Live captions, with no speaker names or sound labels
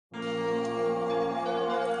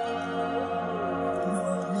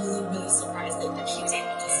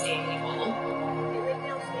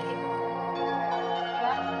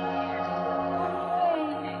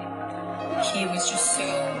was just so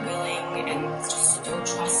willing and just so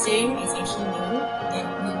trusting. He said he knew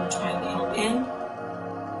that we were trying to help him.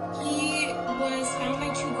 He was found by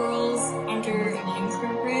two girls under a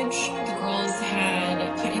Williamsburg Bridge. The girls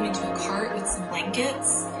had put him into a cart with some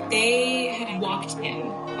blankets. They had walked him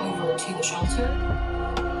over to the shelter.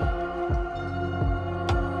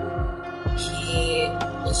 He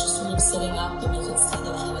was just sort of sitting up, and you could see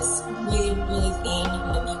that he was really, really thin,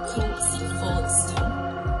 but you couldn't see full extent.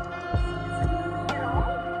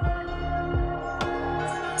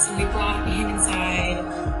 So we brought him inside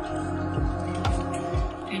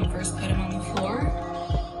and first put him on the floor.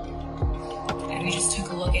 And we just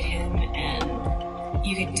took a look at him, and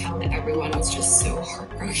you could tell that everyone was just so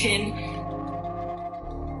heartbroken.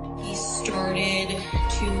 He started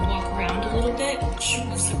to walk around a little bit, which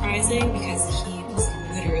was surprising because he was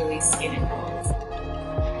literally skin and bones.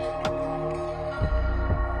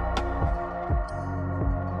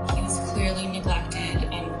 He was clearly neglected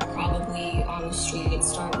and probably on the street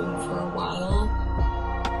starving for a while.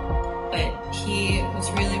 But he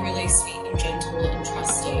was really, really sweet and gentle and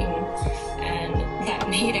trusting, and that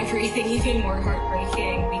made everything even more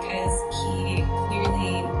heartbreaking because he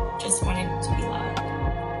clearly just wanted to be loved.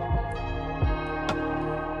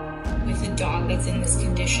 With a dog that's in this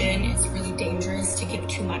condition, it's really dangerous to give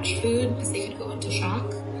too much food because they could go into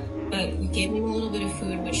shock. But we gave him a little bit of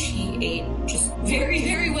food, which he ate just very,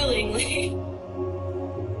 very willingly.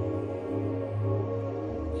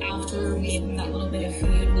 After we gave him that little bit of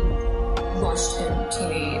food, we rushed him to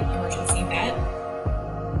the emergency vet.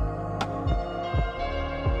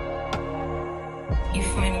 He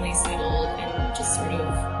finally settled and just sort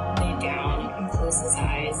of laid down and closed his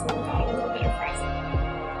eyes and got a little bit of rest.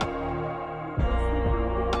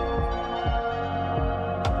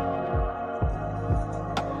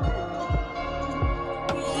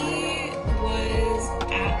 He was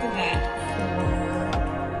at the vet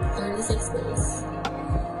for 36 days.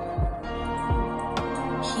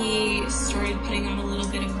 He started putting on a little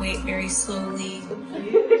bit of weight very slowly.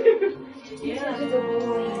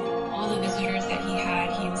 All the visitors that he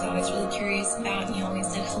had, he was always really curious about, and he always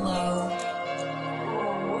said hello.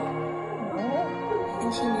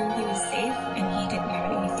 And he knew he was safe, and he didn't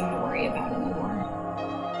have anything to worry about anymore.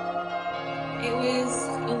 It was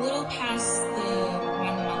a little past the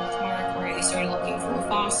 1 month mark where he started looking for a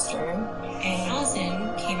foster, and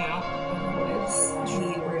Allison came out of the woods.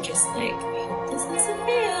 We were just like, I hope this isn't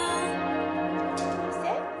real.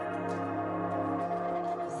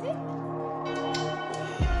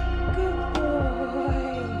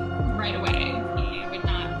 Right away, he would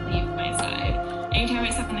not leave my side. Anytime I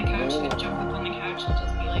sat on the couch, he would jump up on the couch and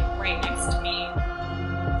just be like right next to me.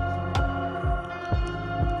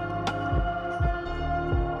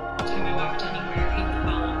 Anytime I walked anywhere, he would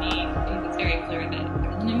follow me. It was very clear that there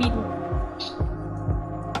was an immediate connection.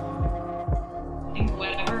 I think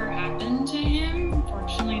whatever happened to him,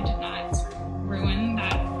 fortunately, did not ruin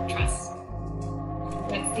that trust.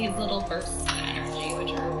 It's these little bursts of energy,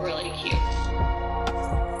 which are really cute.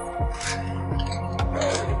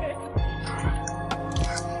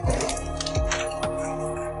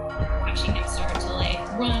 Watching him start to like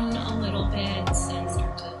run a little bit and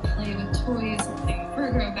start to play with toys and play with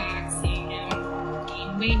Virgo back, seeing him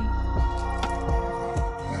gain weight.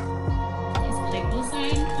 His playful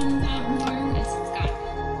side comes out more as he's got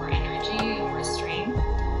more energy and more strength.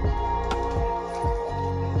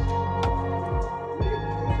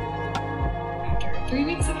 After 3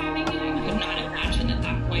 weeks of having him, I could not imagine at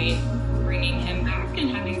that point bringing him back and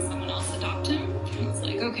having someone else adopt him. I was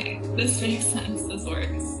like, okay, this makes sense, this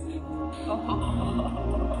works. Oh,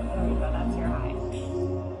 that's your eye.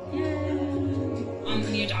 On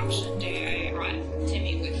the adoption day, I brought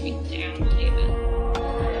Timmy with me to Animal Haven.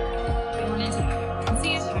 I wanted to have him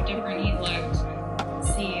see how different he looked,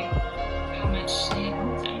 see how much they had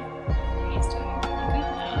helped him. He's doing really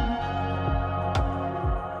good now.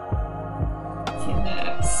 See, the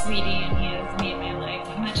sweetie and he has made my life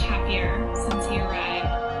much happier since he arrived.